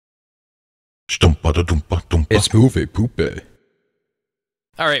It's Moviepoopie.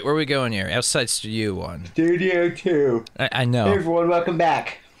 Alright, where are we going here? Outside Studio 1. Studio 2. I know. Hey everyone, welcome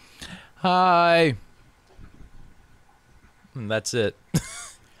back. Hi. And that's it.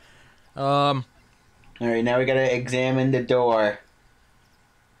 Alright, now we gotta examine the door.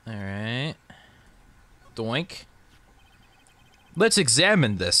 Alright. Doink. Let's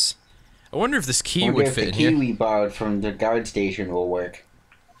examine this. I wonder if this key would fit in here. The key we borrowed from the guard station will work.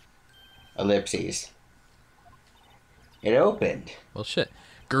 Ellipses. It opened. Well, shit.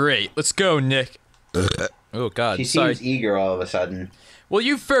 Great. Let's go, Nick. Oh, God. She Sorry. seems eager all of a sudden. Well,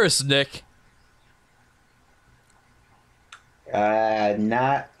 you first, Nick. I'm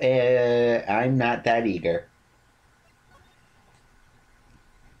not that eager.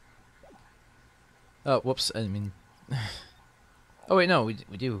 Oh, whoops. I mean... Oh, wait, no. We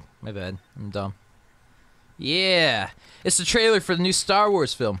do. My bad. I'm dumb. Yeah. It's the trailer for the new Star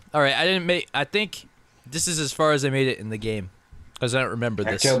Wars film. Alright, I think this is as far as I made it in the game. Because I don't remember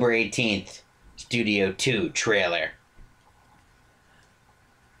this. October 18th. Studio 2 trailer.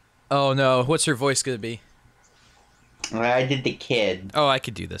 Oh, no. What's her voice gonna be? I did the kid. Oh, I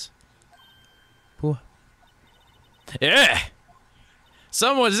could do this. Yeah!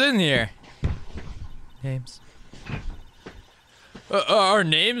 Someone's in here. Names. Our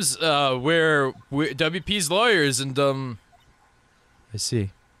names, we're WP's lawyers, and, I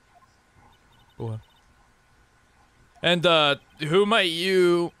see. And, who might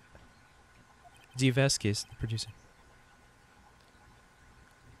you... D. Vasquez, the producer.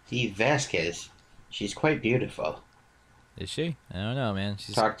 D. Vasquez. She's quite beautiful. Is she? I don't know, man.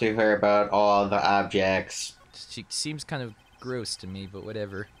 Talk to her about all the objects. She seems kind of gross to me, but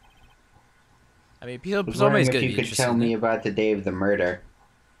whatever. I mean, somebody's gonna be interested. If you could tell me about the day of the murder.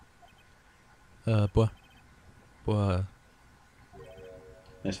 Boy.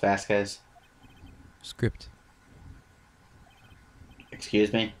 Miss Vasquez? Script.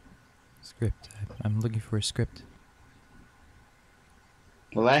 Excuse me? Script. I'm looking for a script.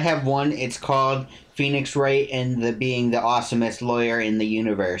 Well, I have one. It's called Phoenix Wright and being the awesomest lawyer in the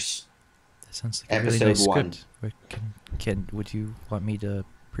universe. That sounds like a really nice script. Would you want me to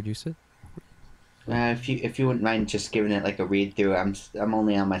produce it? If you wouldn't mind just giving it like a read through, I'm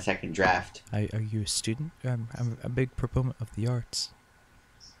only on my second draft. Are you a student? I'm a big proponent of the arts.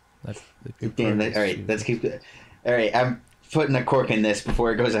 All right, let's keep it. All right, I'm putting a cork in this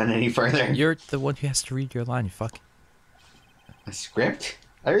before it goes on any further. You're the one who has to read your line. You fuck. A script?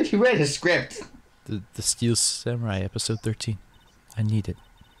 I already read a script. The Steel Samurai episode 13. I need it.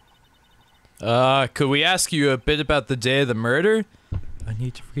 Could we ask you a bit about the day of the murder? I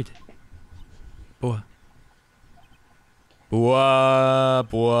need to read it. Boy. We're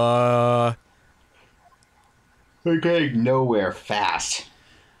getting nowhere fast.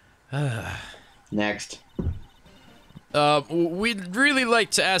 Next. We'd really like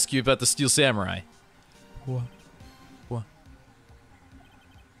to ask you about the Steel Samurai. What?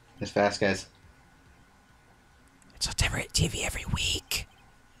 Miss Vasquez. It's on TV every week.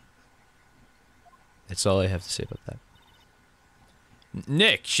 That's all I have to say about that.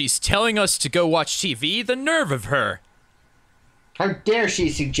 Nick, she's telling us to go watch TV? The nerve of her! How dare she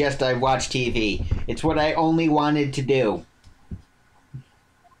suggest I watch TV? It's what I only wanted to do.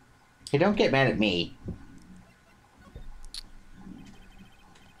 Hey, don't get mad at me.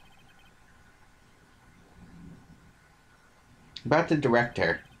 About the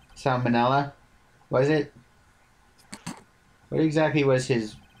director. Salmonella? Was it? What exactly was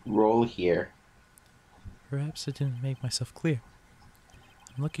his role here? Perhaps I didn't make myself clear.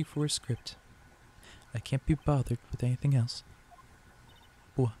 I'm looking for a script. I can't be bothered with anything else.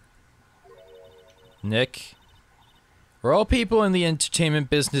 Nick? Are all people in the entertainment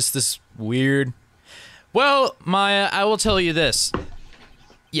business this weird? Well, Maya, I will tell you this.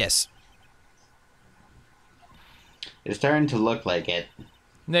 Yes. It's starting to look like it.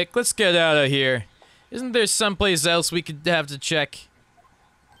 Nick, let's get out of here. Isn't there someplace else we could have to check?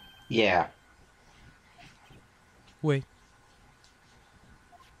 Yeah. Wait.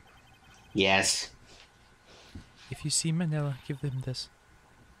 Yes. If you see Manila, give them this.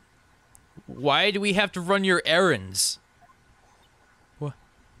 Why do we have to run your errands? What?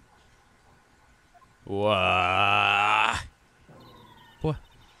 What?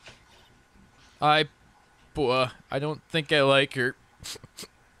 I don't think I like her.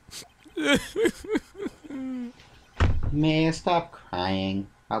 May I stop crying?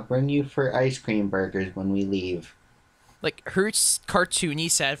 I'll bring you for ice cream burgers when we leave. Like, her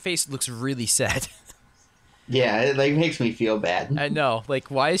cartoony sad face looks really sad. Yeah, it like makes me feel bad. I know. Like,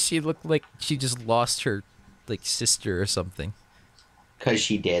 why does she look like she just lost her, like, sister or something? 'Cause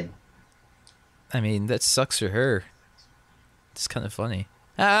she did. I mean, that sucks for her. It's kind of funny.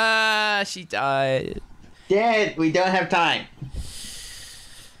 Ah, she died. Dad, we don't have time.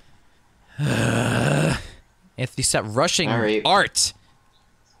 Anthony, stop rushing All right. art.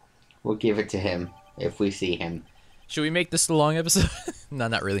 We'll give it to him if we see him. Should we make this the long episode? No,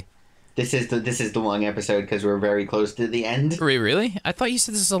 not really. This is the long episode because we're very close to the end. Wait, really? I thought you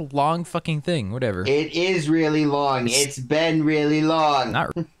said this is a long fucking thing. Whatever. It is really long. It's been really long.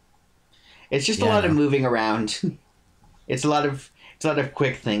 Not. It's just a lot of moving around. It's a lot of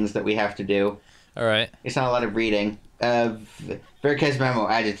quick things that we have to do. All right. It's not a lot of reading. Verkez memo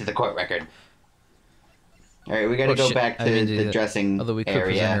added to the court record. All right, we got to go back to the dressing area. Although we could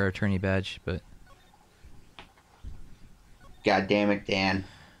present our attorney badge, but. God damn it, Dan.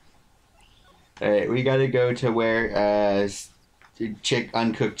 All right, we got to go to where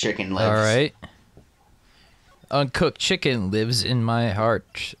uncooked chicken lives. All right. Uncooked chicken lives in my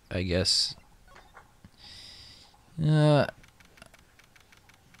heart, I guess. No.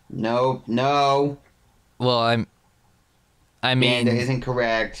 Well, I mean, that isn't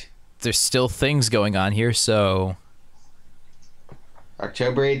correct. There's still things going on here, so.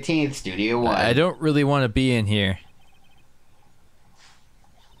 October 18th, Studio 1. I don't really want to be in here.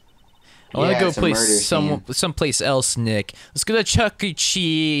 I want to go someplace else, Nick. Let's go to Chuck E.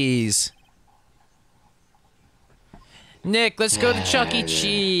 Cheese. Nick, let's go to Chuck E.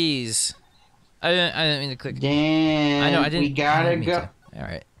 Cheese. I didn't mean to click. Dan, I know I didn't. We gotta go. All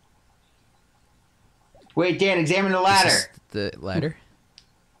right. Wait, Dan, examine the ladder. Is this the ladder?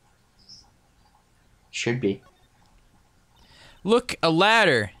 Should be. Look, a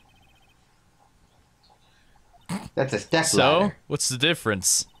ladder. That's a step ladder. So, what's the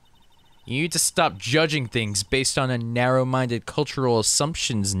difference? You need to stop judging things based on a narrow-minded cultural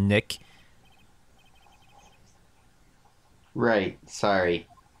assumptions, Nick. Right, sorry.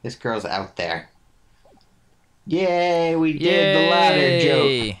 This girl's out there. Yay, we did the ladder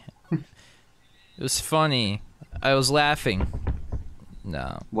joke. It was funny. I was laughing.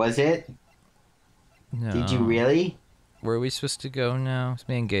 No. Was it? No. Did you really? Where are we supposed to go now? It's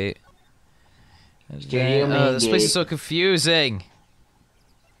main gate. Studio main gate. This place is so confusing.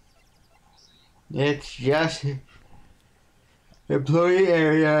 It's just employee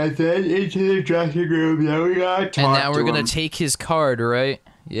area, then into the dressing room. Now we gotta talk. And now we're gonna him. take his card, right?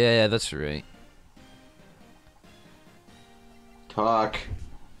 Yeah, that's right. Talk.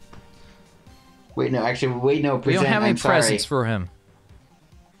 Wait, no. Actually, wait, no. Present. We don't have any I'm sorry. presents for him.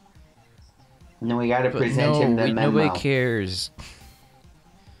 No, we gotta present him the memo. Nobody cares.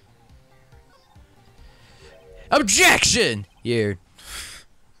 Objection! Here.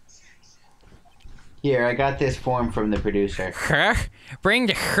 Here, I got this form from the producer. Huh? Bring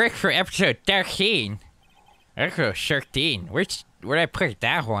the script for episode 13. Episode 13? Where'd I put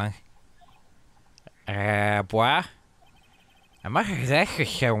that one? Boy? I must have left it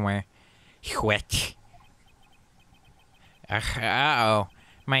somewhere. Sweat. Uh-oh.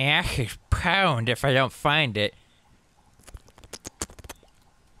 My ass is pound if I don't find it.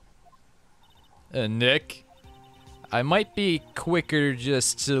 Nick? I might be quicker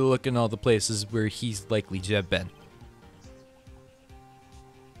just to look in all the places where he's likely to have been.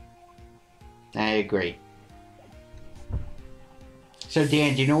 I agree. So,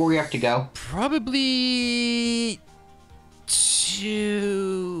 Dan, do you know where we have to go? Probably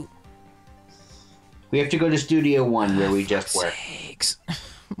to... We have to go to Studio 1 where we just were. Sakes.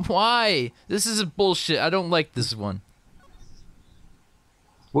 Why? This is bullshit. I don't like this one.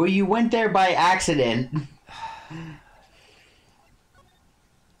 Well, you went there by accident.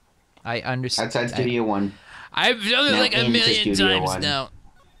 I understand. Outside Studio 1. I've done it like a million times 1. now.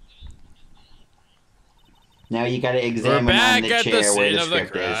 Now you gotta examine on the chair where the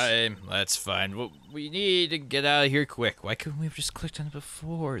script is. That's fine. Well, we need to get out of here quick. Why couldn't we have just clicked on it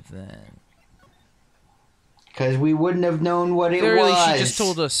before then? Because we wouldn't have known what it Literally, was. she just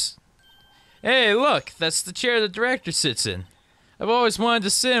told us, hey, look, that's the chair the director sits in. I've always wanted to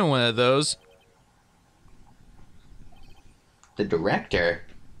sit in one of those. The director?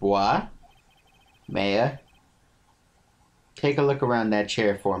 What? Maya? Take a look around that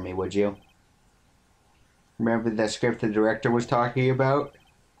chair for me, would you? Remember that script the director was talking about?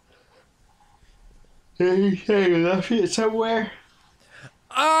 Hey, you left it somewhere?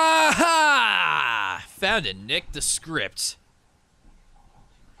 Aha! Found it, Nick, the script.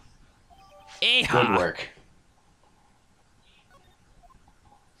 Aha! Good work.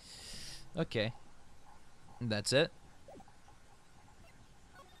 Okay. That's it?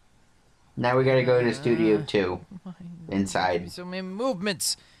 Now we gotta go to Studio 2. Inside. So many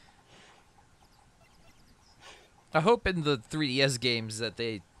movements. I hope in the 3DS games that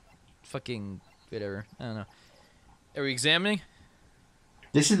they fucking Whatever. I don't know. Are we examining?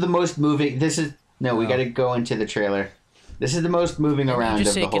 This is the most moving. This is no. We Oh. got to go into the trailer. This is the most moving Didn't you around just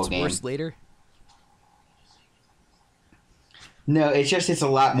of say the it whole gets game. worse later? No, it's a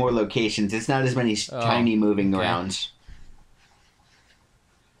lot more locations. It's not as many tiny moving arounds.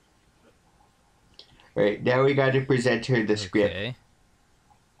 Right, now we got to present her the script. Okay.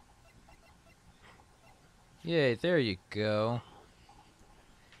 Yay, there you go.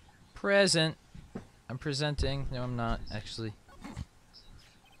 Present. I'm presenting. No, I'm not, actually.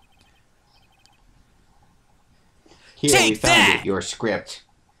 Here, Take we found that! it, your script.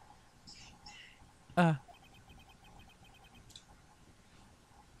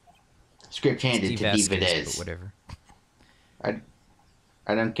 Script handed to Vasquez, Dividez. but whatever.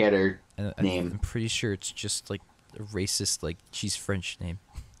 I don't get her name. I'm pretty sure it's just like a racist, like she's French name.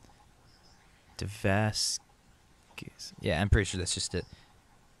 Vasquez. Yeah, I'm pretty sure that's just it.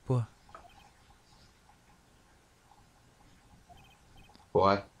 What?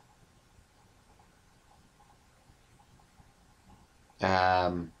 What?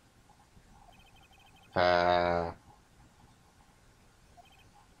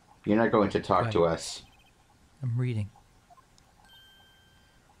 You're not going to talk to us. I'm reading.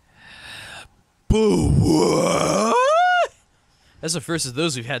 Boo! What? That's the first of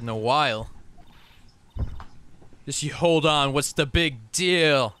those we've had in a while. Just you hold on. What's the big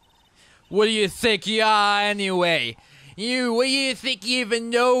deal? What do you think you are anyway? What do you think you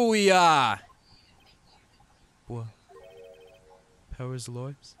even know we are? What? Powers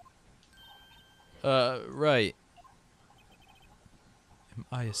lives? Right. Am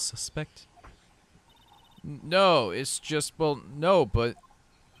I a suspect? No, it's just, well, no, but...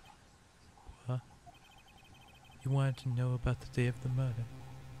 What? You wanted to know about the day of the murder?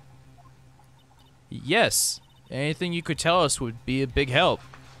 Yes. Anything you could tell us would be a big help.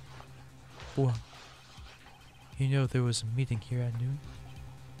 What? You know there was a meeting here at noon?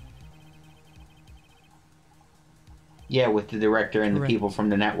 Yeah, with the director and Correct. the people from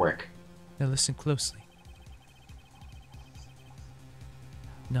the network. Now listen closely.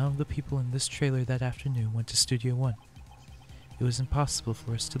 None of the people in this trailer that afternoon went to Studio One. It was impossible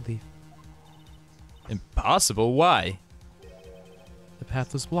for us to leave. Impossible? Why? The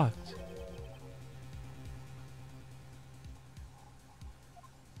path was blocked.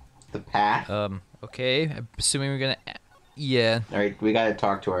 The path? Okay. I'm assuming we're gonna... Yeah. Alright, we gotta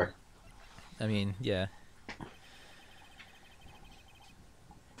talk to her. I mean, yeah.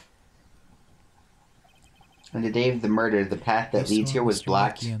 On the day of the murder, the path that You leads saw here was Mr.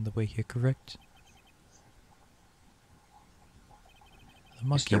 blocked. Monkey on the way here, correct? The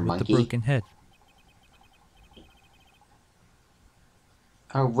monkey Mr. with Monkey? the broken head.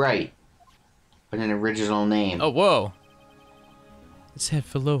 Oh, right. But an original name. Oh, whoa! Its head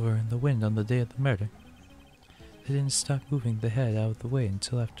fell over in the wind on the day of the murder. They didn't stop moving the head out of the way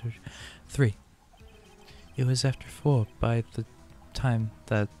until after 3. It was after 4 by the time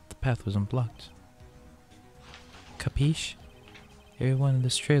that the path was unblocked. Capiche? Everyone in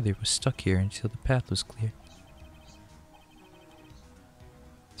this trailer was stuck here until the path was clear.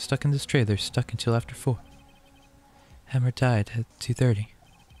 Stuck in this trailer, stuck until after 4. Hammer died at 2:30.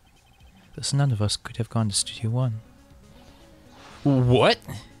 Thus none of us could have gone to Studio One. What?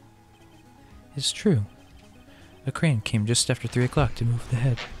 It's true. A crane came just after 3 o'clock to move the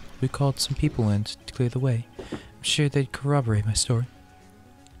head. We called some people in to clear the way. I'm sure they'd corroborate my story.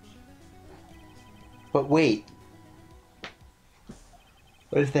 But wait.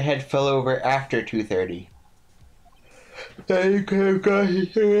 What if the head fell over after 2:30? Then you could have got here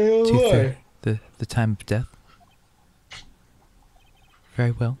 2:30. The time of death?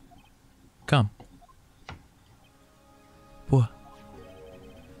 Very well. Come. What?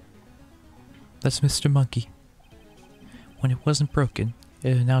 That's Mr. Monkey. When it wasn't broken,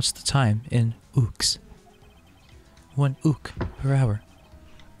 it announced the time in ooks. 1 ook per hour.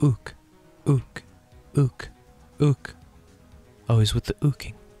 Ook, ook, ook, ook. Always with the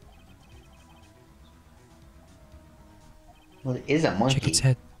ooking. Well, it is a monkey. Check its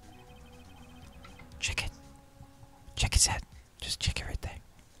head. Check it. Check its head. Just check it right there.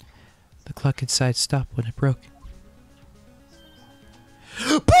 The clock inside stopped when it broke.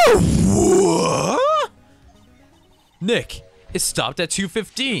 What? Nick, it stopped at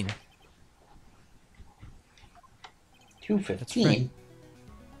 2:15. 2:15? That's right.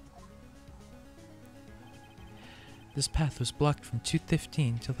 This path was blocked from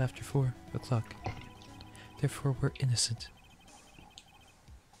 2:15 till after 4 o'clock. Therefore, we're innocent.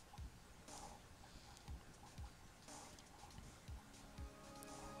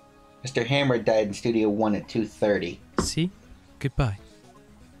 Mr. Hammer died in Studio One at 2:30. See? Goodbye.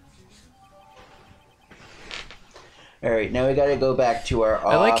 Alright, now we gotta go back to our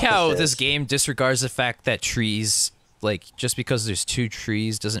I like how offices. this game disregards the fact that trees, like, just because there's two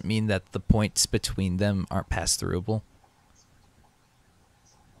trees doesn't mean that the points between them aren't pass-throughable.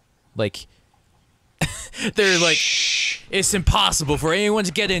 Like, they're like, it's impossible for anyone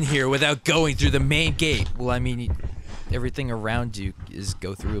to get in here without going through the main gate. Well, I mean, everything around you is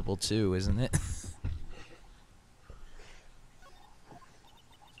go-throughable too, isn't it?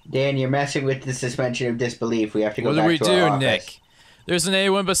 Dan, you're messing with the suspension of disbelief. We have to go What back do we to our do, office. Nick? There isn't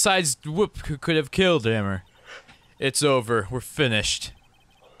anyone besides Whoop who could have killed Hammer. It's over. We're finished.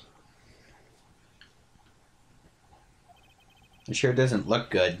 It sure doesn't look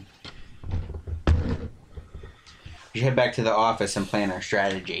good. We should head back to the office and plan our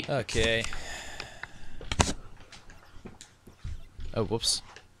strategy. Okay. Oh, whoops.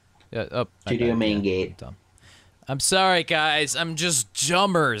 Yeah, up. Studio main gate. Dumb. I'm sorry, guys. I'm just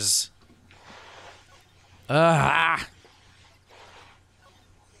jummers. Ah.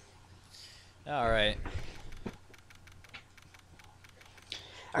 All right.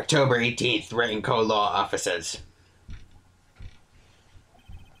 October 18th, Wright and Co. Law Offices.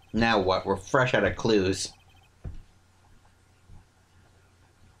 Now what? We're fresh out of clues.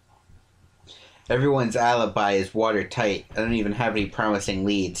 Everyone's alibi is watertight. I don't even have any promising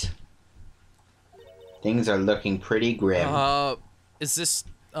leads. Things are looking pretty grim. Is this,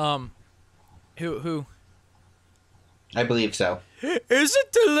 who? I believe so. Is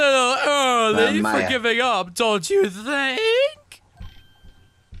it a little early for Maya. giving up, don't you think?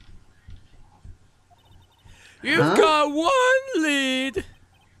 You've got one lead.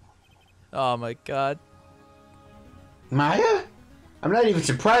 Oh my god. Maya? I'm not even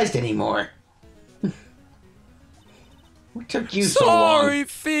surprised anymore. What took you so long? Sorry,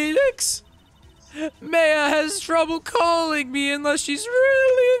 Phoenix. Maya has trouble calling me unless she's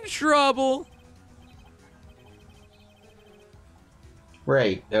really in trouble.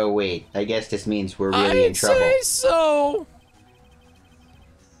 Right. Oh, wait. I guess this means we're really in I'd trouble. say so.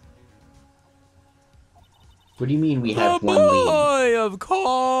 What do you mean we The have one lead? boy of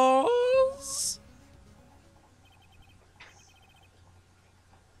course.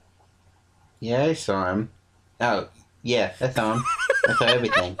 Yeah, I saw him. Oh, yeah, I saw him. I saw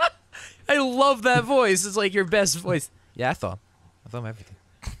everything. I love that voice. It's like your best voice. Yeah, I thought him everything.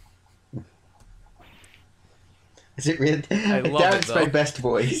 Is it really? I love That's it, my though. best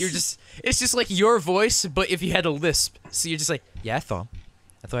voice. It's just like your voice, but if you had a lisp. So you're just like, yeah, I thought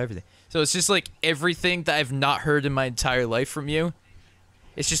everything. So it's just like everything that I've not heard in my entire life from you.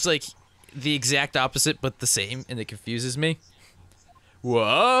 It's just like the exact opposite, but the same, and it confuses me.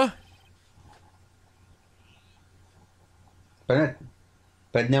 What?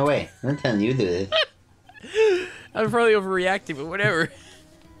 But no way. I'm not telling you this. I'm probably overreacting, but whatever.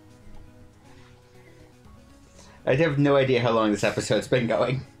 I have no idea how long this episode's been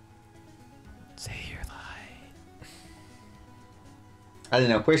going. Say your lie. I don't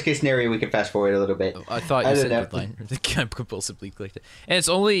know. Worst case scenario, we could fast forward a little bit. I thought I you don't said know. good line. I compulsively clicked it. And it's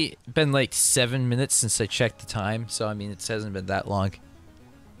only been like 7 minutes since I checked the time, so I mean, it hasn't been that long.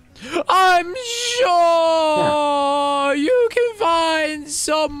 I'm sure you can find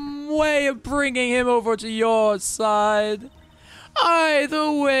some way of bringing him over to your side.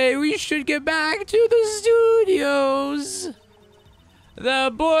 Either way, we should get back to the studios.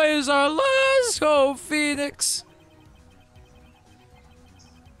 The boys are last hope, Phoenix.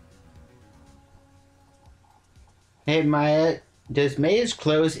 Hey, Maya, does Maya's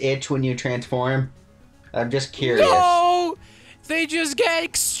clothes itch when you transform? I'm just curious. No! They just get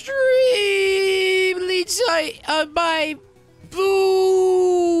extremely tight on my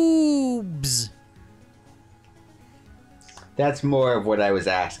boobs. That's more of what I was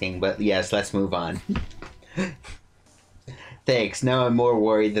asking, but yes, let's move on. Thanks, now I'm more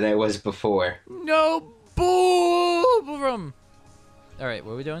worried than I was before. No boob room. Alright,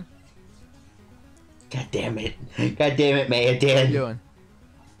 what are we doing? God damn it. God damn it, Maya, What are we Dan. doing?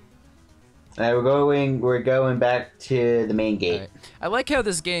 We're going back to the main gate. Alright. I like how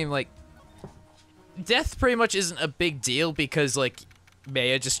this game, like, death pretty much isn't a big deal because, like,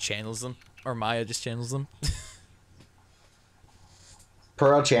 Maya just channels them. Or Maya just channels them.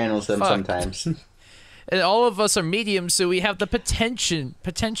 Pearl channels them Fuck. sometimes. And all of us are mediums, so we have the potential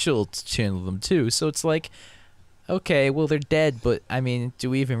to channel them too. So it's like, okay, well, they're dead, but, I mean, do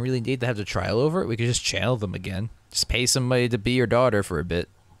we even really need to have the trial over it? We could just channel them again. Just pay somebody to be your daughter for a bit.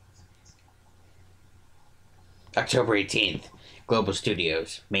 October 18th, Global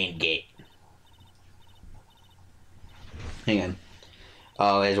Studios, main gate. Hang on.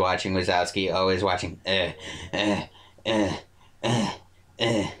 Always watching Wazowski, always watching.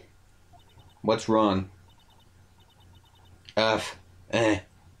 What's wrong? huff, uh,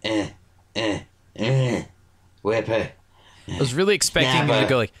 uh, whipper. I was really expecting him to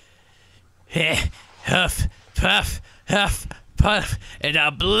go like, huff, puff, huff, puff, and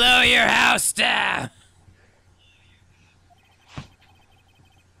I'll blow your house down.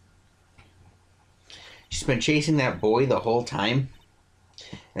 She's been chasing that boy the whole time.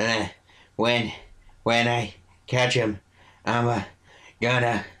 When I catch him, I'm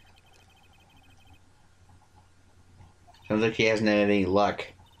gonna. Sounds like he hasn't had any luck.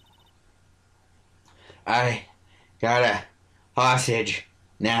 I got a hostage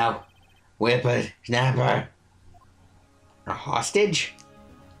now. Whippersnapper. A hostage?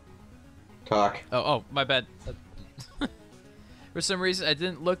 Talk. Oh, my bad. For some reason, I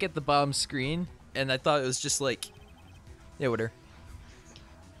didn't look at the bottom screen, and I thought it was just like, yeah, whatever.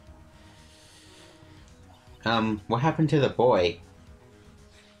 What happened to the boy?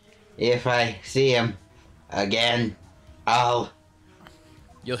 If I see him again,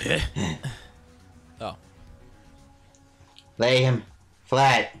 You'll hit. Oh. Lay him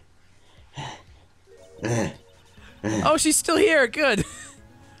flat. Oh, she's still here. Good.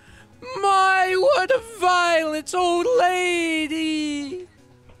 My, what a violent old lady.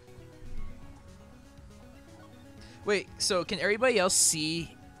 Wait, so can everybody else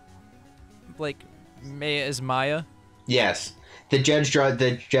see, like, Maya as Maya? Yes. The judge draws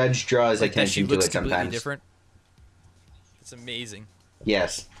Like that she attention to looks it completely sometimes. different. It's amazing.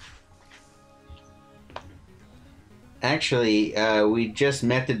 Yes. Actually, we just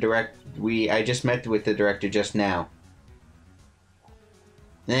met I just met with the director just now.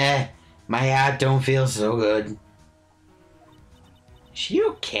 My heart don't feel so good. Is she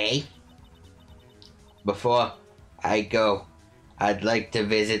okay? Before I go, I'd like to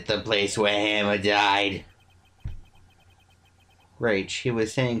visit the place where Hammer died. Right, she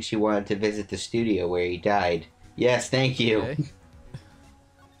was saying she wanted to visit the studio where he died. Yes, thank you. Okay.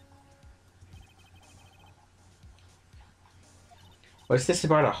 What's this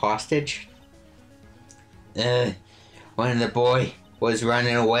about a hostage? When the boy was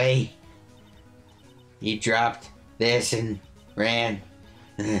running away, he dropped this and ran.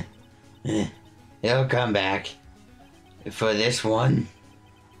 He'll come back for this one.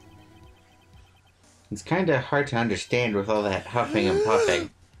 It's kind of hard to understand with all that huffing and puffing.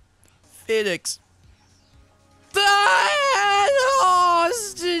 Phoenix. That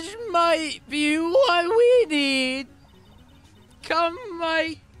hostage might be what we need. Come,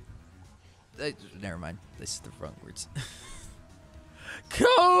 Mike. Never mind. This is the wrong words.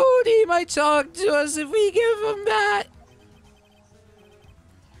 Cody might talk to us if we give him that.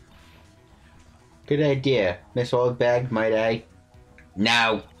 Good idea, Miss Oldbag, might I?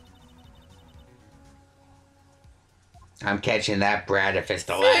 No. I'm catching that brat if it's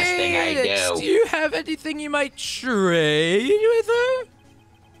the last thing I Phoenix, do. Do you have anything you might trade with her?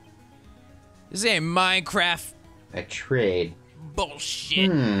 This ain't Minecraft A trade.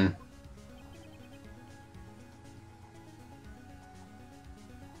 bullshit.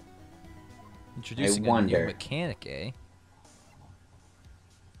 Introducing a new wonder. mechanic, eh?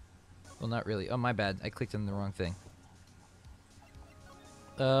 Well, not really. Oh, my bad. I clicked on the wrong thing.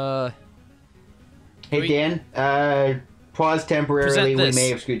 Hey, We- Dan, pause temporarily. Present We this. may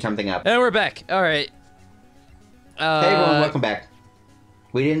have screwed something up. And we're back. All right. Hey, everyone, welcome back.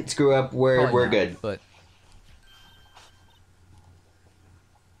 We didn't screw up. We're Probably not, good. But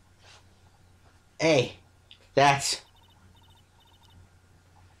Hey, that's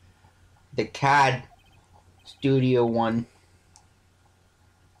the CAD Studio One.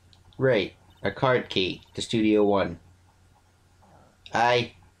 Right, a card key to Studio One.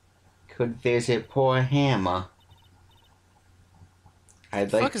 I could visit poor Hammer. I'd what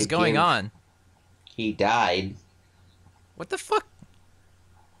the like fuck to is going give- on? He died. What the fuck?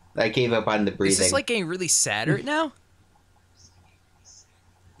 I gave up on the breathing. Is this like getting really sad right now?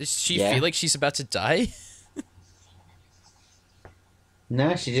 Does she Yeah. feel like she's about to die?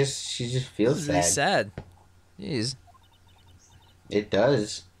 No, she just This feels is really sad. sad. Jeez. It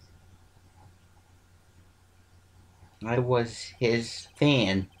does. I was his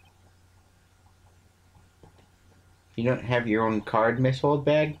fan. You don't have your own card, Miss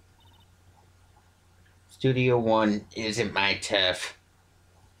Oldbag? Studio One isn't my turf.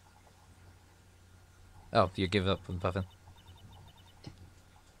 Oh, you give up on Puffin.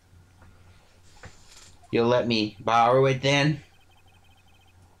 You'll let me borrow it then?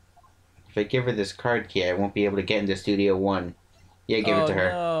 If I give her this card key, I won't be able to get into Studio One. Yeah, give it to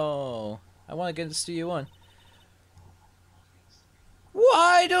her. No. I want to get into Studio One.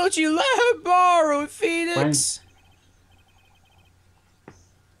 Why don't you let her borrow it, Phoenix?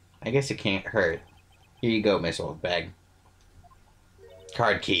 I guess it can't hurt. Here you go, Miss Oldbag.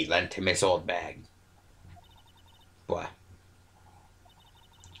 Card key lent to Miss Oldbag. What?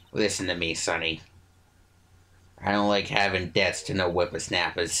 Listen to me, Sonny. I don't like having debts to no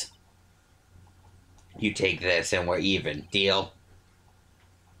whippersnappers. You take this and we're even. Deal?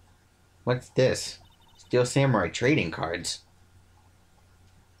 What's this? Steel Samurai trading cards.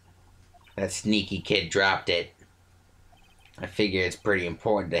 That sneaky kid dropped it. I figure it's pretty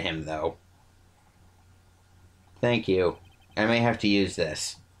important to him, though. Thank you. I may have to use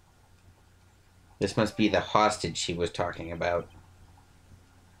this. This must be the hostage she was talking about.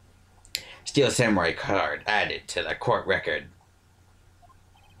 Steel Samurai card added to the court record.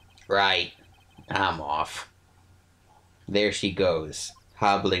 Right. I'm off. There she goes,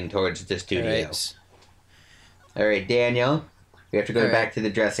 hobbling towards the studio. Alright, Daniel. We have to go back to the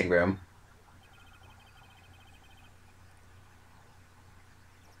dressing room.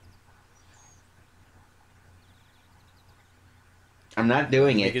 I'm not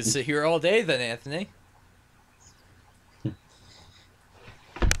doing it. You can sit here all day then, Anthony.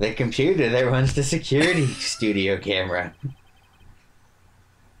 The computer that runs the security studio camera.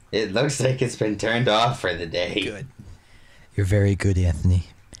 It looks like it's been turned off for the day. Good. You're very good, Anthony.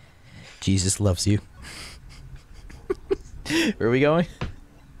 Jesus loves you. Where are we going?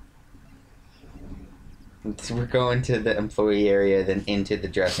 So we're going to the employee area, then into the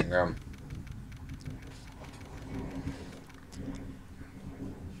dressing room.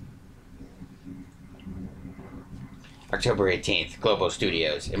 October 18th, Global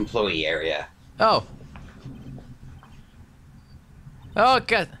Studios, employee area. Oh. Oh,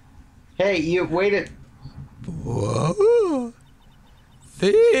 God. Hey, you waited. Whoa.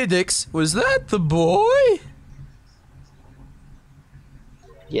 Phoenix, was that the boy?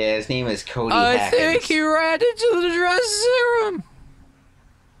 Yeah, his name is Cody I Hackins. think he ran into the dressing room.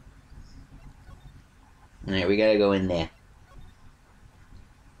 Alright, we gotta go in there.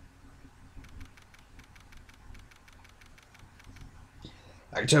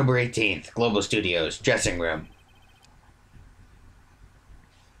 October 18th, Global Studios, dressing room.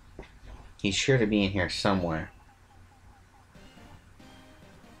 He's sure to be in here somewhere.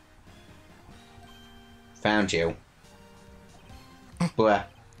 Found you. Blah.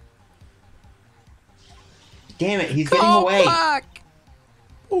 Damn it, he's getting away. Back.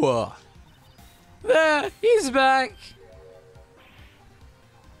 Whoa. There, he's back.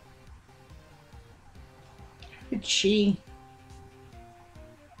 Did she?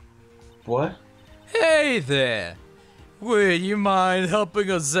 What? Hey there. Would you mind helping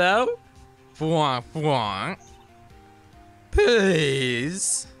us out? Bwonk, bwonk.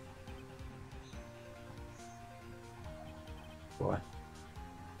 Please. What?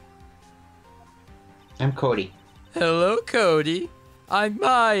 I'm Cody. Hello, Cody. I'm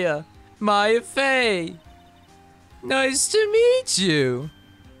Maya. Maya Faye. Nice to meet you.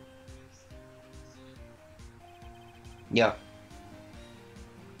 Yeah.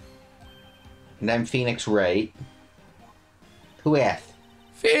 And I'm Phoenix Wright. Who asked?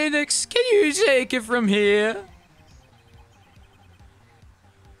 Phoenix, can you take it from here?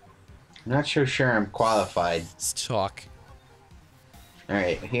 I'm not so sure I'm qualified. Let's talk.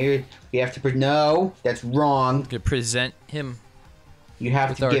 Alright, here we have to... No, that's wrong. To present him. You have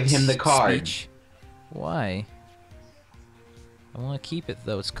with to our give him the card. Speech. Why? I want to keep it,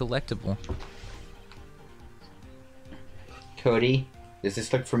 though. It's collectible. Cody, does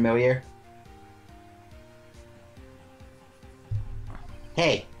this look familiar?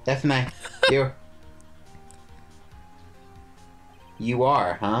 Hey, that's my... You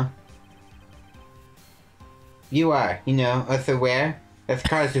are, huh? You are, you know, also where? Those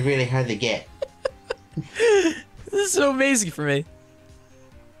cards are really hard to get. This is so amazing for me.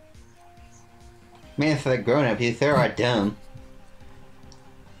 Man, for the grown-up, you so are dumb.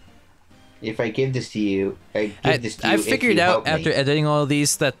 If I give this to you, I figured out after editing all of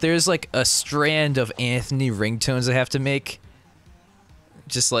these that there's like a strand of Anthony ringtones I have to make.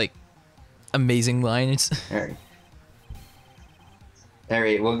 Just like amazing lines. Alright.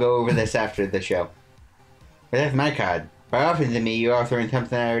 Alright, we'll go over this after the show. But that's my card. By offering to me, you're offering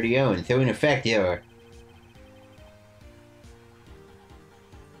something I already own, so in effect, you're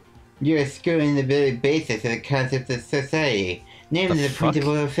screwing the very basis of the concept of society, namely the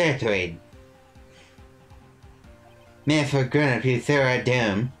principle of fair trade. Man, for a grown-up, you so are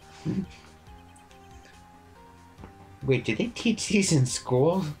dumb. Wait, did they teach these in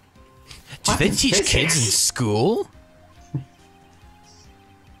school? Do they teach kids in school?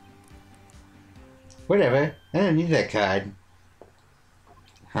 Whatever, I don't need that card.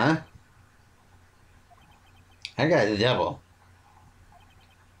 Huh? I got the double.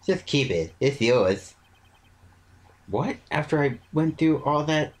 Just keep it, it's yours. What? After I went through all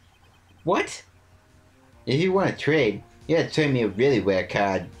that? What? If you want to trade, you gotta trade me a really rare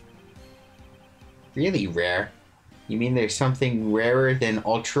card. Really rare? You mean there's something rarer than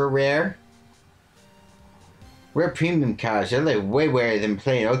ultra rare? Rare premium cards, they're like way rarer than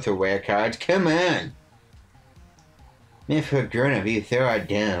plain ultra rare cards. Come on! Man, for a grown up, you throw out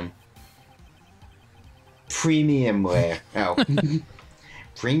dumb. Premium rare. Oh.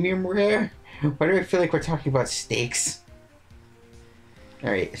 Premium rare? Why do I feel like we're talking about steaks?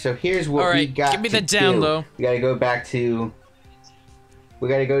 Alright, so here's what we got. Give me the down low. We gotta go back to. We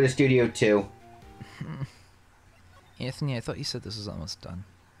gotta go to Studio 2. Anthony, I thought you said this was almost done.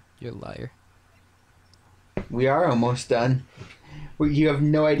 You're a liar. We are almost done. You have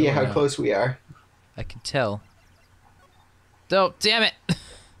no idea how close we are. I can tell. Oh, damn it!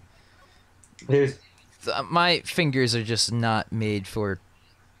 There's. My fingers are just not made for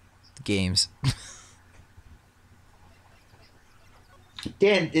games.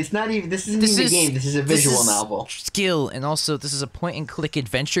 Dan, it's not even. This isn't even a game. This is a visual novel. Skill, and also this is a point-and-click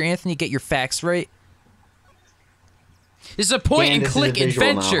adventure. Anthony, get your facts right. This is a point-and-click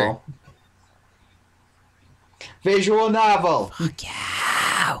adventure. Novel. Visual novel. Fuck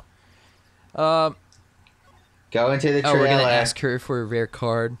yeah. Go into the trailer. Oh, we're gonna ask her for a rare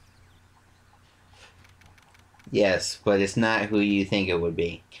card. Yes, but it's not who you think it would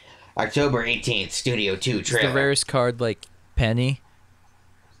be. October 18th, Studio 2 trailer. Is the rarest card like Penny?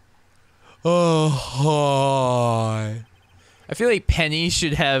 Oh, hi. I feel like Penny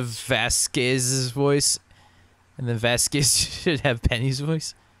should have Vasquez's voice, and then Vasquez should have Penny's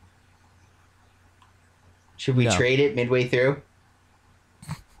voice. Should we trade it midway through?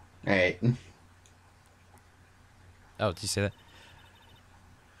 Alright. Oh, did you say that?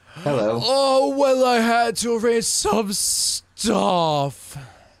 Hello. Oh, well, I had to arrange some stuff.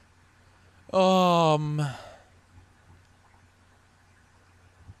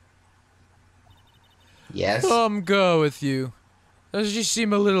 Yes? Go with you. Does she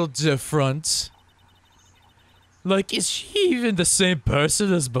seem a little different? Like, is she even the same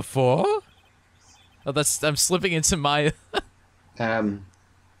person as before? Oh, I'm slipping into my...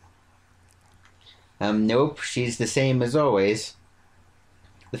 Nope, she's the same as always.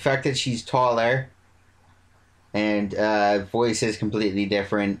 The fact that she's taller and voice is completely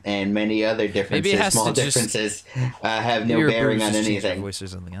different and many other differences, small differences, have no bearing on anything. Voice or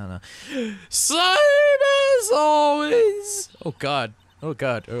something, I don't know. Same as always! Oh god. Oh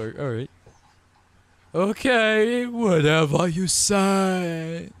god. Alright. Okay, whatever you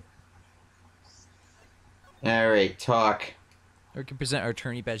say. Alright, talk. Or we can present our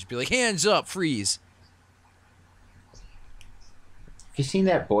attorney badge and be like, hands up, freeze. Have you seen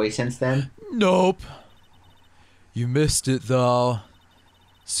that boy since then? Nope. You missed it, though.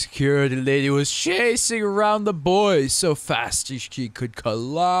 Security lady was chasing around the boy so fast she could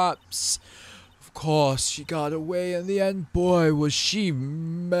collapse. Of course, she got away in the end. Boy, was she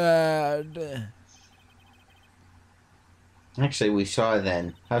mad. Actually, we saw her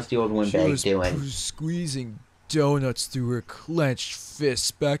then. How's the old windbag doing? She was squeezing donuts through her clenched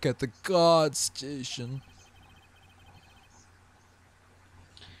fists back at the guard station.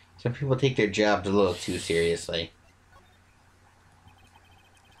 Some people take their jobs a little too seriously.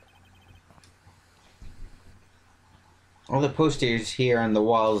 All the posters here on the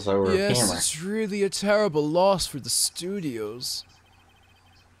walls are camera. Yes, it's really a terrible loss for the studios.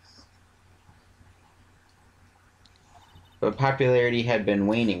 But popularity had been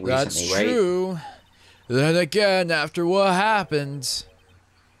waning recently, That's right? That's true. Then again, after what happened...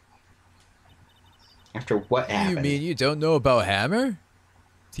 After what happened? You mean you don't know about Hammer?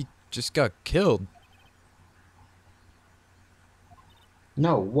 He just got killed.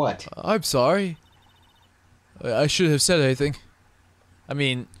 No, what? I'm sorry. I shouldn't have said anything. I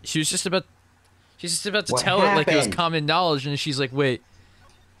mean, she's just about to tell it like it was common knowledge, and she's like, wait,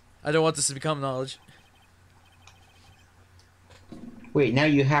 I don't want this to become knowledge. Wait, now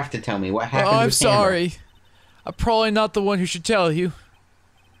you have to tell me what happened. Oh, I'm with Hammer. sorry. I'm probably not the one who should tell you.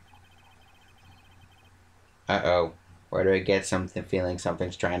 Uh-oh. Where do I get feeling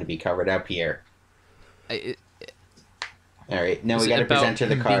something's trying to be covered up here? Alright, now we gotta present her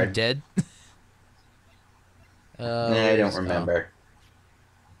the card. Being dead? I don't remember.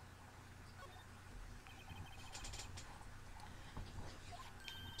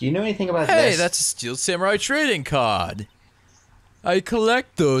 Do you know anything about this? Hey, that's a Steel Samurai trading card. I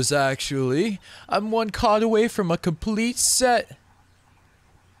collect those, actually. I'm one card away from a complete set.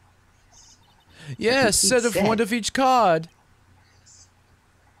 Yeah, a set of one of each card.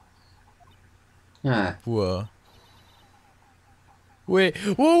 Huh. Whoa. Wait.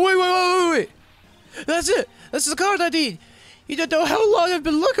 Whoa, wait. That's it! That's the card I need! You don't know how long I've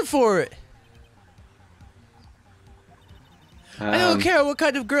been looking for it! I don't care what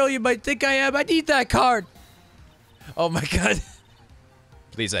kind of girl you might think I am, I need that card! Oh my god.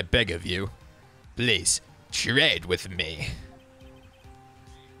 Please, I beg of you. Please, trade with me.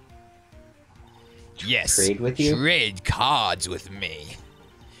 Yes, Trade with you? trade cards with me.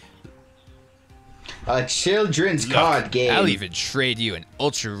 A children's Look, card game. I'll even trade you an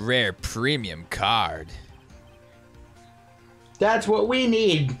ultra rare premium card. That's what we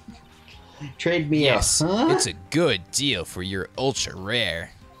need. Trade me Yes, a, huh? it's a good deal for your ultra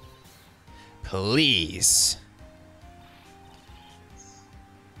rare. Please.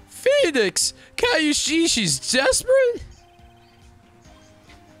 Phoenix, can't you see she's desperate?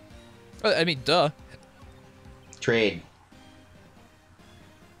 I mean, duh. Trade.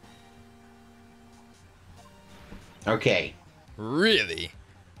 Okay. Really?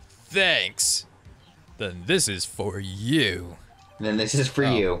 Thanks. Then this is for you. And then this is for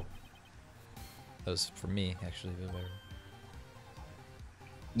Oh. you. That was for me, actually.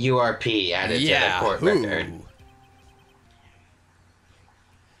 URP added to the court Ooh. record.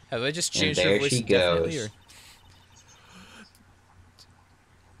 Have I just And changed her there voice she indefinitely, goes. or?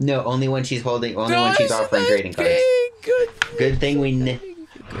 No, only when she's holding, only No, when she's isn't offering that trading cards. Good. Good thing we Good.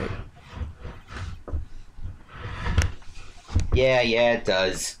 Yeah, it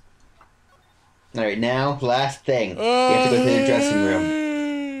does. Alright, now, last thing. You have to go to the dressing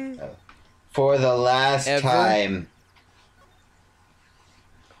room. For the last Ever? time.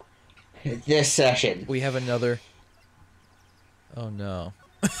 This session. We have another. Oh no.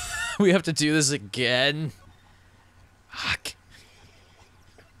 We have to do this again. Fuck.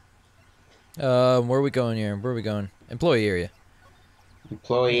 Where are we going here? Where are we going? Employee area.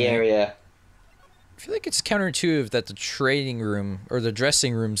 Employee Yeah. area. I feel like it's counterintuitive that the trading room or the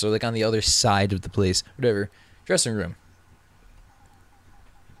dressing rooms are like on the other side of the place. Whatever. Dressing room.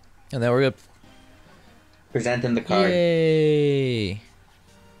 And then we're gonna. Present him the card. Yay!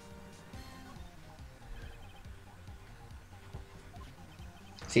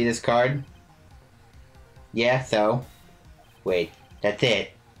 See this card? Yeah, so? Wait, that's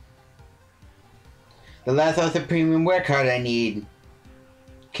it. The last Ultra Premium Wear card I need.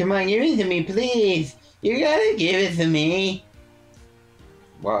 Come on, give it to me, please. You gotta give it to me.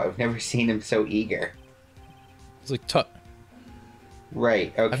 Wow, I've never seen him so eager. It's like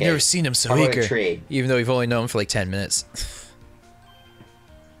Right, okay. I've never seen him so How about a eager. trade? Even though we've only known him for like 10 minutes.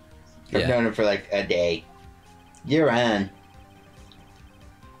 I've known him for like a day. You're on.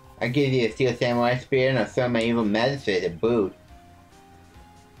 I'll give you a Steel Samurai Spear and I'll throw my evil magistrate a boot.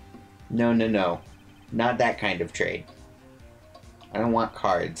 No. Not that kind of trade. I don't want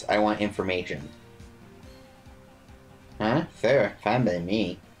cards. I want information. Huh? Fair. Fine by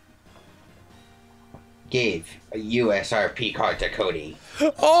me. Gave a USRP card to Cody.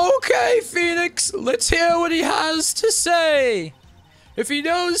 Okay, Phoenix, let's hear what he has to say. If he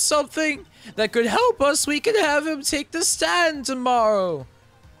knows something that could help us, we can have him take the stand tomorrow.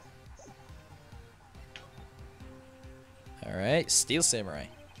 Alright, Steel Samurai.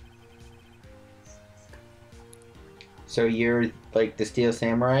 So you're like the Steel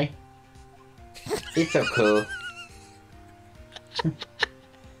Samurai? It's so cool.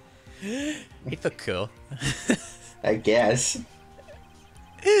 He look cool. I guess.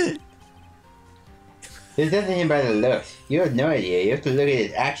 There's nothing by the looks. You have no idea. You have to look at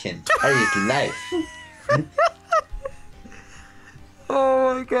his actions. At his life.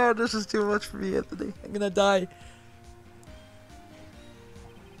 Oh my god, this is too much for me, Anthony. I'm gonna die.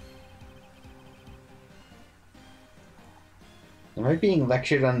 Am I being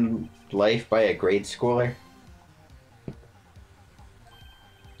lectured on life by a grade schooler?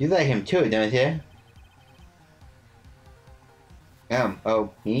 You like him too, don't you?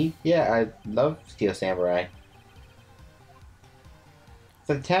 Oh, me? Yeah, I love Steel Samurai.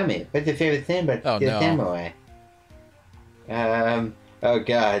 So tell me, what's your favorite thing about Steel Samurai? Oh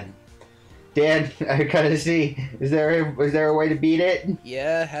god. Dad, I gotta see. Is there a way to beat it?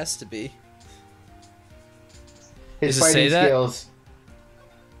 Yeah, it has to be. His Does it say fighting that? skills.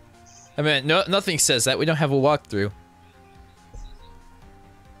 I mean, nothing says that. We don't have a walkthrough.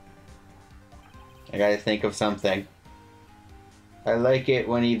 I gotta think of something. I like it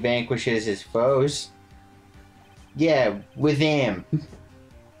when he vanquishes his foes. Yeah, with him.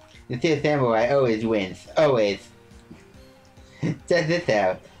 The Steel Samurai always wins. Always. Check this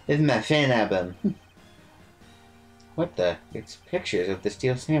out. This is my fan album. What the? It's pictures of the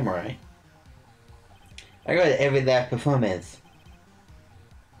Steel Samurai. I go to every live performance.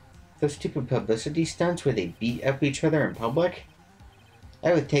 Those stupid publicity stunts where they beat up each other in public?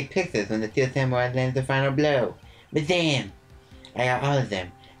 I would take pictures when the steel samurai lands the final blow. But damn! I got all of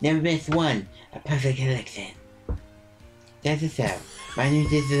them. Never missed one. A perfect collection. That's it so. My new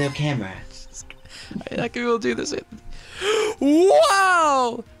digital camera. I can will do this.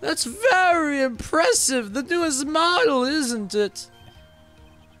 Wow! That's very impressive. The newest model, isn't it?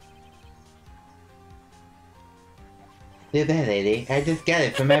 Look at that, lady. I just got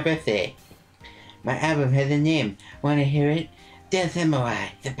it for my birthday. My album has a name. Wanna hear it? Steel Samurai,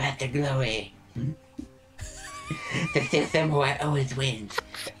 the path to glory. The Steel Samurai always wins.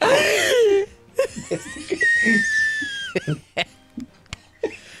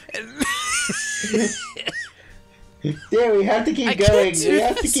 There, we have to keep going. We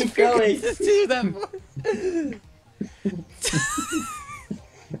have to keep going. Do that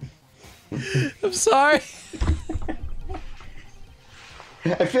I'm sorry.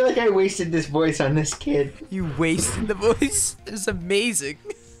 I feel like I wasted this voice on this kid. You wasted the voice? It's amazing.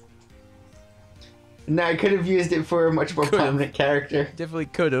 No, I could have used it for a much more prominent character. Definitely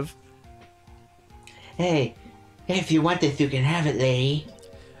could have. Hey, if you want this, you can have it, lady.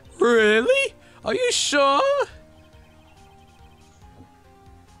 Really? Are you sure?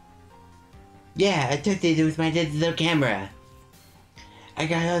 Yeah, I took these with my digital camera. I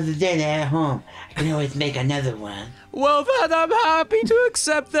got all the data at home. I can always make another one. Well, then I'm happy to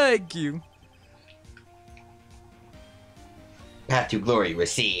accept. Thank you. Path to glory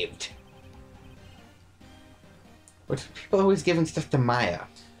received. What are people always giving stuff to Maya?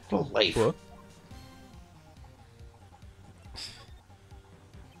 What a life. What?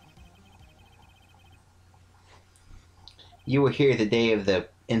 You were here the day of the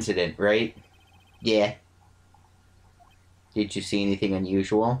incident, right? Yeah. Did you see anything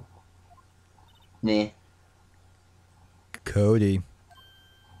unusual? Nah. Cody.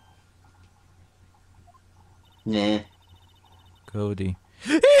 Nah. Cody.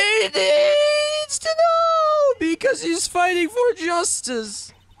 He needs to know because he's fighting for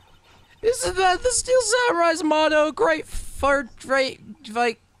justice. Isn't that the Steel Samurai's motto? Great for great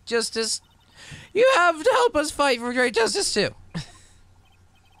fight justice. You have to help us fight for great justice too.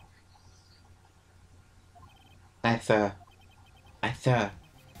 I thought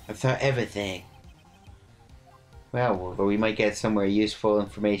everything. Well, we might get some more useful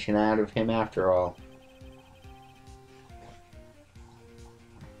information out of him after all.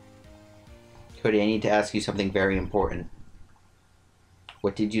 Cody, I need to ask you something very important.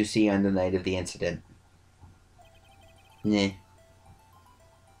 What did you see on the night of the incident? Nah.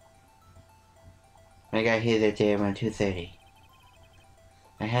 I got here that day around 2:30.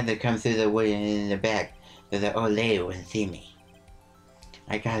 I had to come through the wood and in the back so the old lady wouldn't see me.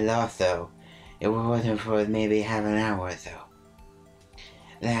 I got lost though. It wasn't for maybe half an hour or so.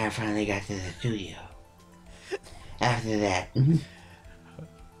 Then I finally got to the studio. After that...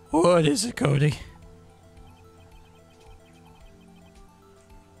 What is it, Cody?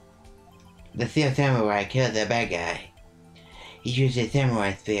 The Steel Samurai killed the bad guy. He used his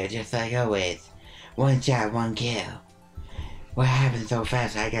samurai spear just like always. One shot, one kill. What happened so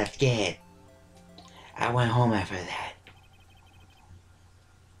fast I got scared. I went home after that.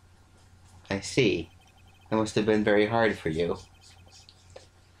 I see. It must have been very hard for you.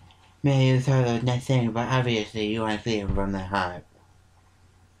 Maybe you thought it was nothing, but obviously you want to see him from the heart.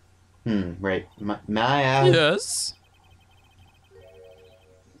 Right. Maya? Yes?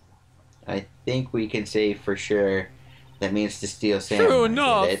 I think we can say for sure that means the Steel Samurai True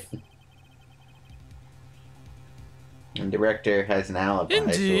enough. did it. And the director has an alibi,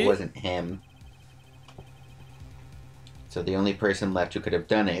 Indeed. so it wasn't him. So the only person left who could have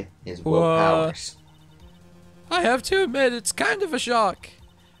done it is Will Powers. I have to admit, it's kind of a shock.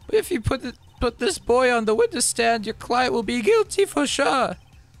 But if you put this boy on the witness stand, your client will be guilty for sure.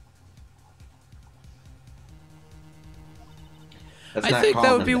 I think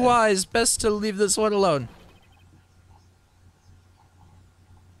that would be wise. Best to leave this one alone.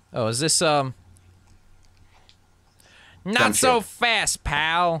 Oh, is this, Not Gumshoe. so fast,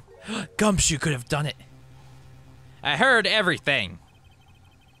 pal. Gumshoe could have done it. I heard everything.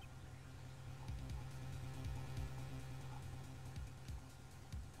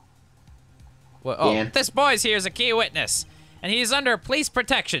 What? Oh, Dan? this boy's here as a key witness, and he's under police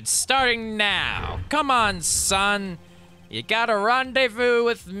protection starting now. Come on, son. You got a rendezvous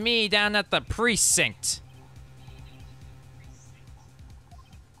with me down at the precinct.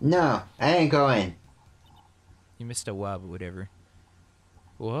 No, I ain't going. You missed a while, but whatever.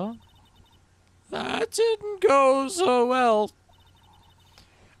 What? That didn't go so well.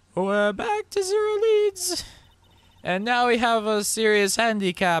 We're back to 0 leads. And now we have a serious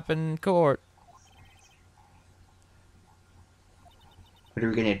handicap in court. What What are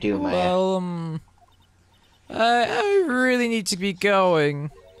we gonna do, Maya? Well, I really need to be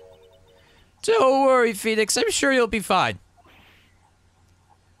going. Don't worry, Phoenix. I'm sure you'll be fine.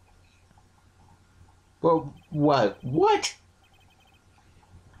 Well, what? What?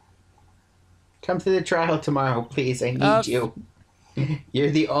 Come to the trial tomorrow, please. I need you. You're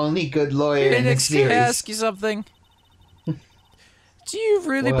the only good lawyer in this Phoenix, can I series. ask you something? Do you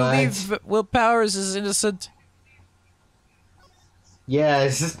really What? believe that Will Powers is innocent?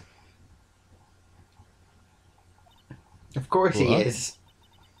 Yes. Of course he What? is.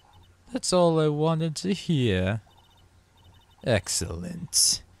 That's all I wanted to hear.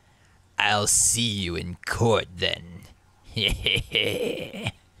 Excellent. I'll see you in court then.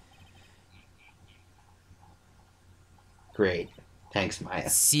 Great. Thanks, Maya.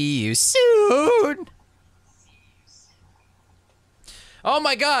 See you soon. Oh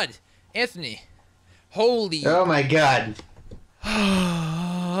my God, Anthony! Holy! Oh my God.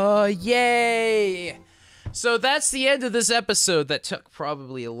 Yay! So that's the end of this episode that took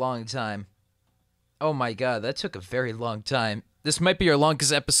probably a long time. Oh my God, that took a very long time. This might be our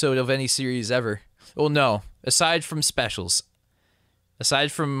longest episode of any series ever. Well, no, aside from specials.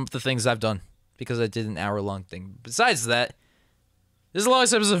 Aside from the things I've done, because I did an hour-long thing. Besides that, this is the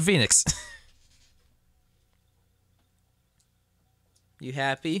longest episode of Phoenix. You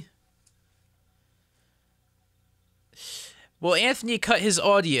happy? Well, Anthony cut his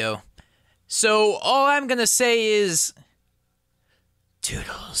audio, so all I'm gonna say is...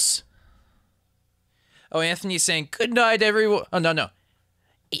 Toodles. Oh, Anthony's saying, good night, everyone. Oh, no.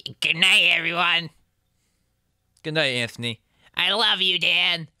 Good night, everyone. Good night, Anthony. I love you,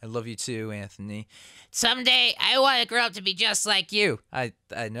 Dan. I love you too, Anthony. Someday, I want to grow up to be just like you. I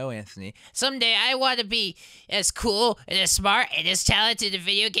know, Anthony. Someday, I want to be as cool and as smart and as talented in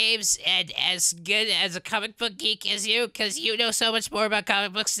video games and as good as a comic book geek as you, because you know so much more about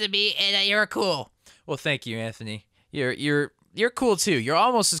comic books than me, and you're cool. Well, thank you, Anthony. You're cool too. You're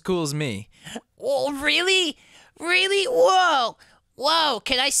almost as cool as me. Oh, really? Really? Whoa. Whoa.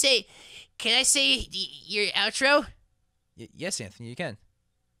 Can I say your outro? Yes, Anthony, you can.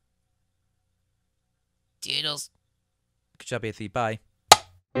 Doodles. Good job, Anthony. Bye.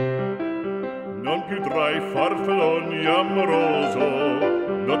 Non più tra i farfalloni amoroso,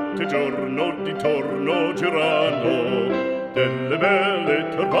 notte e giorno di torno girano, delle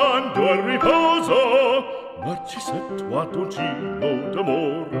belle turbando al riposo, Narcisetto a dolcino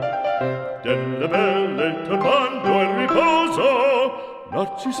d'amor. Delle belle turbando al riposo,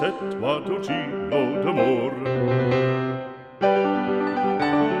 Narcisetto a dolcino d'amor.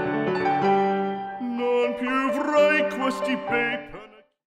 Non più avrai questi bei